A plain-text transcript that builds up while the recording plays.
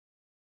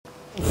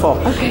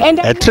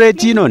A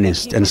trade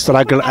unionist and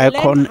struggle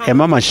icon,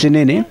 Emma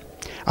Mashinini,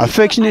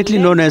 affectionately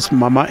known as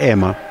Mama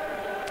Emma,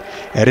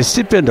 a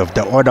recipient of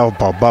the Order of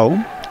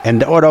Baobab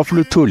and the Order of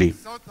Luthuli.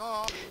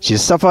 She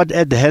suffered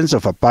at the hands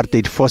of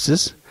apartheid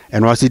forces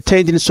and was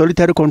detained in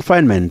solitary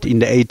confinement in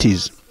the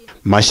 80s.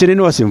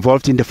 Mashinini was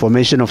involved in the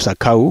formation of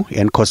SACAU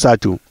and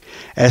Cosatu,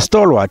 a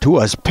stalwart who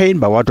was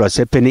pained by what was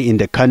happening in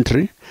the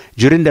country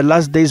during the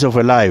last days of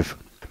her life.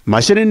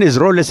 Mashinini's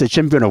role as a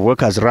champion of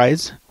workers'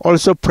 rights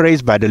also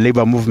praised by the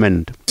labor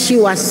movement. She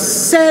was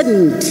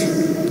saddened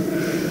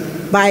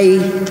by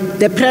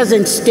the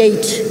present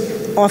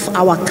state of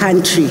our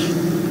country.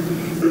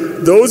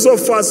 Those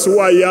of us who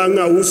are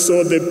younger who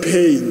saw the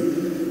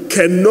pain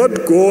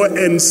cannot go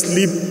and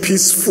sleep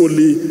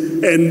peacefully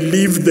and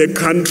leave the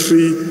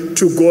country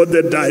to go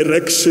the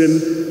direction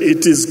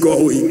it is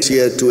going.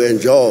 Here to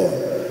enjoy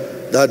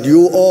that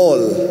you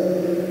all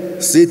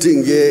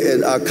sitting here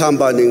and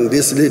accompanying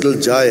this little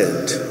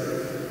giant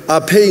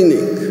are paining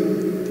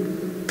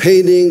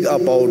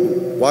about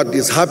what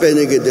is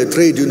happening in the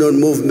trade union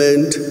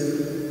movement,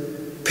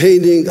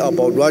 paining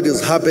about what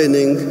is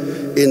happening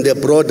in the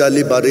broader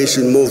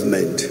liberation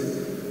movement,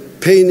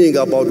 paining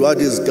about what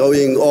is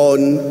going on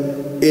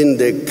in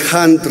the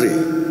country.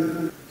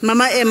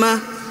 Mama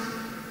Emma,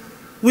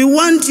 we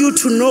want you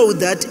to know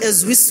that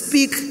as we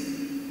speak,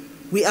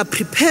 we are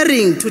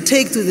preparing to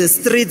take to the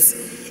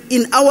streets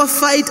in our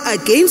fight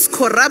against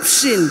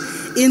corruption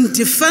in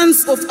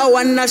defense of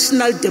our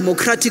national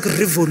democratic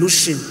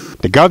revolution.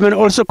 The government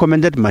also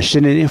commended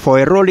Mashinini for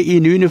a role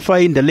in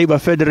unifying the Labour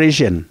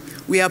Federation.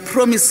 We are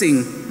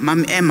promising,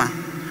 Mam Emma,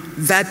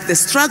 that the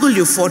struggle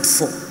you fought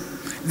for,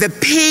 the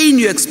pain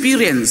you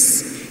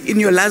experienced in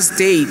your last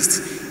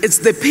days, it's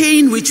the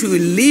pain which we will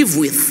live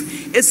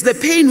with. It's the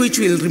pain which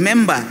we will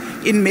remember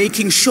in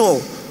making sure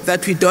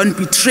that we don't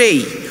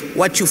betray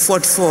what you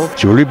fought for.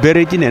 She will be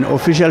buried in an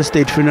official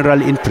state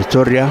funeral in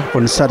Pretoria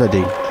on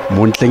Saturday.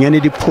 Montlengani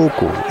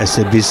Dipoko,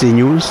 SABC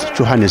News,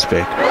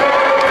 Johannesburg.